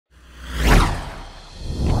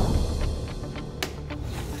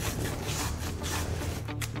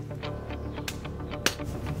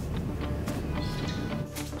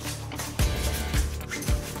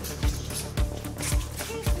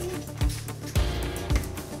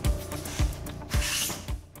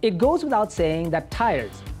It goes without saying that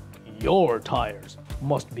your tires,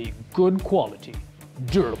 must be good quality,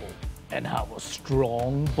 durable, and have a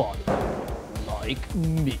strong body, like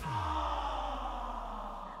me.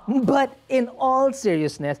 But in all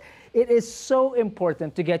seriousness, it is so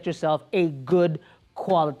important to get yourself a good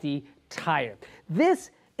quality tire. This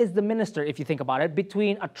is the minister, if you think about it,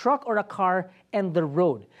 between a truck or a car and the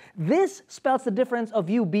road. This spells the difference of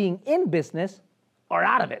you being in business or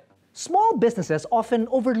out of it. Small businesses often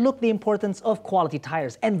overlook the importance of quality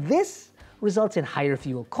tires, and this results in higher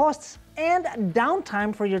fuel costs and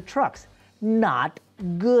downtime for your trucks. Not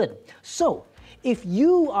good. So, if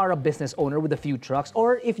you are a business owner with a few trucks,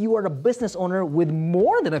 or if you are a business owner with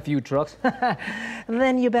more than a few trucks,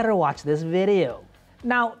 then you better watch this video.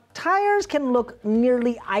 Now, tires can look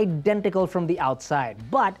nearly identical from the outside,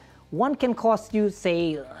 but one can cost you,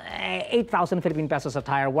 say, 8,000 Philippine pesos a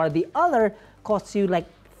tire, while the other costs you like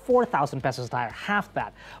 4,000 pesos a tire, half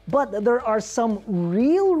that. But there are some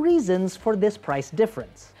real reasons for this price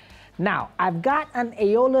difference. Now, I've got an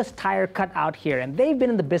Aeolus tire cut out here, and they've been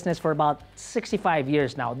in the business for about 65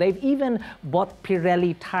 years now. They've even bought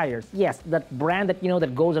Pirelli tires. Yes, that brand that,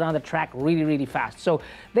 that goes around the track really, really fast. So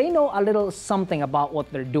they know a little something about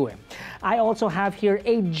what they're doing. I also have here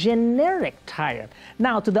a generic tire.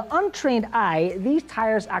 Now, to the untrained eye, these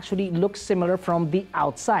tires actually look similar from the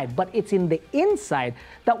outside, but it's in the inside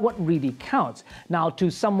that what really counts. Now, to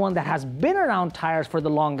someone that has been around tires for the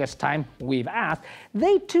longest time, we've asked,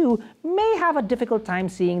 they too may have a difficult time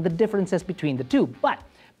seeing the differences between the two. But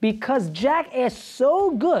because Jack is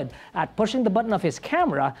so good at pushing the button of his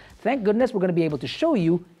camera, thank goodness we're going to be able to show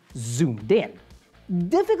you zoomed in.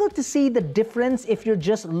 Difficult to see the difference if you're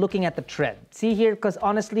just looking at the tread. See here, because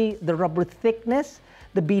honestly, the rubber thickness,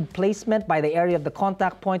 the bead placement by the area of the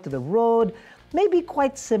contact point to the road may be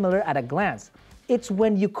quite similar at a glance. It's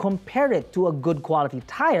when you compare it to a good quality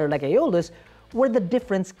tire like Aeolus where the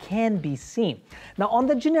difference can be seen. Now, on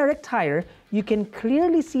the generic tire, you can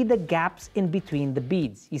clearly see the gaps in between the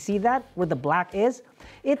beads. You see that, where the black is?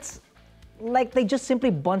 It's like they just simply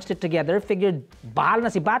bunched it together, figured, bahala na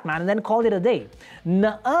si Batman, and then called it a day.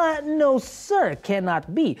 No sir,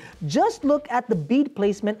 cannot be. Just look at the bead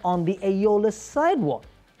placement on the Aeolus sidewall.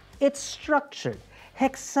 It's structured,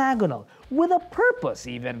 hexagonal, with a purpose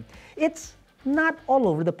even. It's not all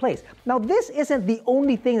over the place. Now, this isn't the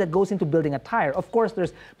only thing that goes into building a tire. Of course,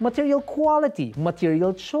 there's material quality,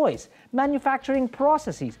 material choice, manufacturing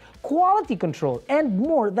processes, quality control, and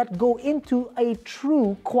more that go into a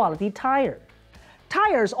true quality tire.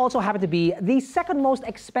 Tires also happen to be the second most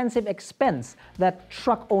expensive expense that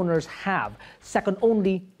truck owners have, second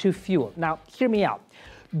only to fuel. Now, hear me out.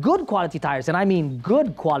 Good quality tires, and I mean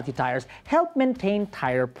good quality tires, help maintain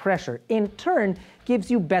tire pressure. In turn, gives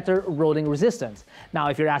you better rolling resistance. Now,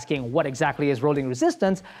 if you're asking what exactly is rolling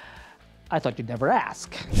resistance, I thought you'd never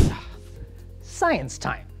ask. Science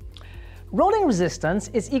time. Rolling resistance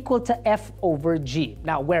is equal to F over G.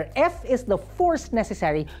 Now, where F is the force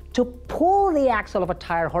necessary to pull the axle of a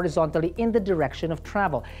tire horizontally in the direction of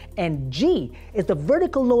travel, and G is the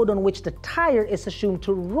vertical load on which the tire is assumed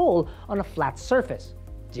to roll on a flat surface.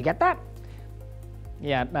 Did you get that?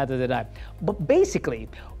 Yeah, neither did I. But basically,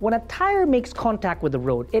 when a tire makes contact with the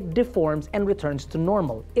road, it deforms and returns to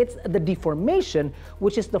normal. It's the deformation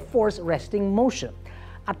which is the force resting motion.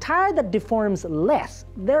 A tire that deforms less,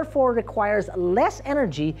 therefore requires less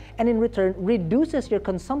energy and in return reduces your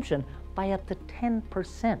consumption by up to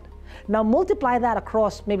 10%. Now multiply that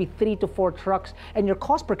across maybe 3 to 4 trucks and your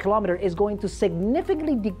cost per kilometer is going to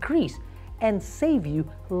significantly decrease and save you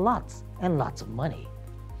lots and lots of money.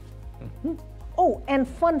 Oh, and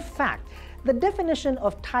fun fact, the definition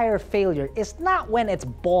of tire failure is not when it's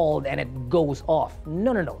bald and it goes off.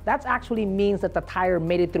 No. That actually means that the tire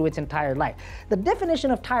made it through its entire life. The definition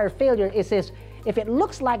of tire failure is if it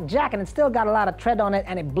looks like Jack and it's still got a lot of tread on it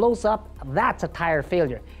and it blows up, that's a tire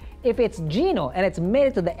failure. If it's Gino and it's made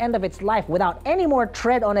it to the end of its life without any more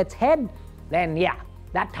tread on its head, then yeah,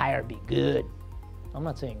 that tire be good. I'm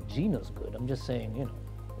not saying Gino's good, I'm just saying,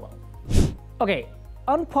 well. Okay.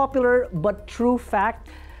 Unpopular but true fact,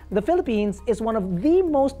 the Philippines is one of the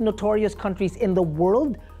most notorious countries in the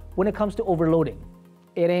world when it comes to overloading.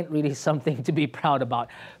 It ain't really something to be proud about.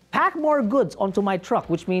 Pack more goods onto my truck,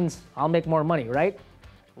 which means I'll make more money, right?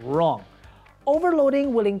 Wrong.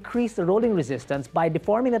 Overloading will increase the rolling resistance by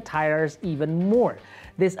deforming the tires even more.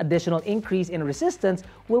 This additional increase in resistance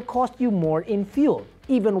will cost you more in fuel.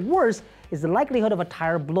 Even worse is the likelihood of a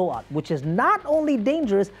tire blowout, which is not only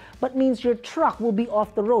dangerous, but means your truck will be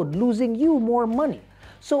off the road, losing you more money.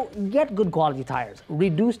 So get good quality tires,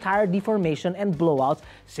 reduce tire deformation and blowouts,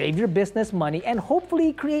 save your business money, and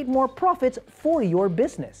hopefully create more profits for your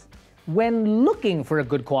business. When looking for a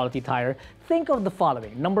good quality tire, think of the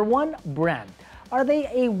following. Number one, brand. Are they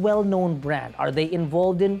a well-known brand? Are they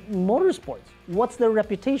involved in motorsports? What's their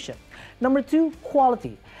reputation? Number two,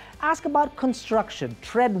 quality. Ask about construction,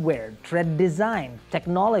 tread wear, tread design,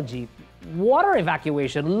 technology, water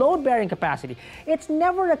evacuation, load-bearing capacity. It's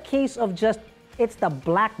never a case of just, it's the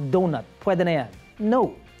black donut, pwede na yan.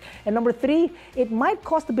 No. And number three, it might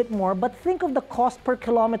cost a bit more, but think of the cost per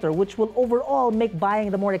kilometer, which will overall make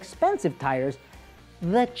buying the more expensive tires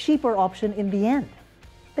the cheaper option in the end.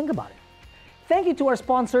 Think about it. Thank you to our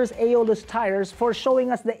sponsors, Aeolus Tyres, for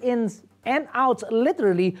showing us the ins and outs,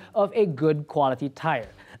 literally, of a good quality tire.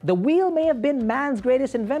 The wheel may have been man's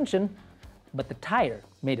greatest invention, but the tire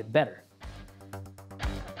made it better.